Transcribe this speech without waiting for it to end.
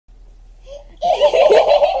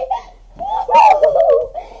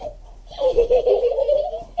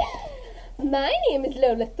name is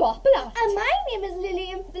Lola Thwapalot. And my name is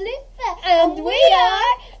Lillian Philippa. And we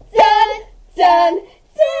are Dun Dun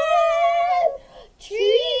Dun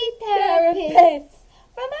Tree Therapists Therapists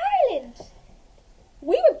from Ireland.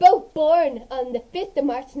 We were both born on the 5th of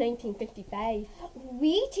March 1955.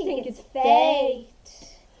 We think it's fate. fate.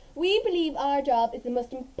 We believe our job is the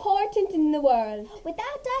most important in the world.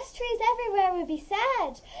 Without us, trees everywhere would be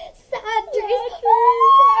sad. Sad trees. trees.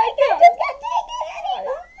 Oh, I just can't take it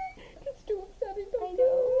anymore. It's too upsetting. I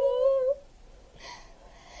know.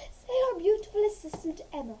 Say our beautiful assistant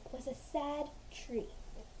Emma was a sad tree.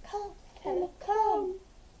 Come, Emma, come.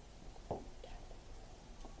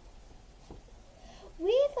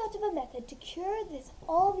 We thought of a method to cure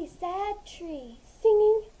all these sad trees.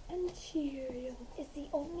 Singing and cheering Is the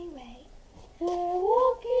only way. We're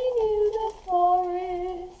walking in the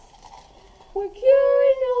forest. We're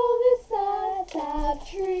curing all the sad, sad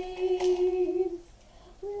trees.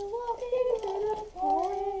 We're walking in the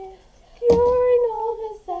forest, curing all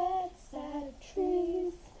the sad, sad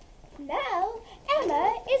trees. Now,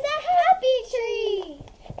 Emma is a happy tree.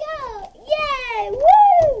 Go! Yay!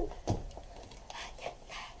 Woo!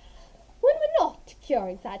 When we're not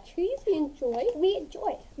curing sad trees, we enjoy We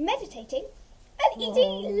enjoy meditating and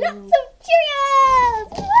eating lots of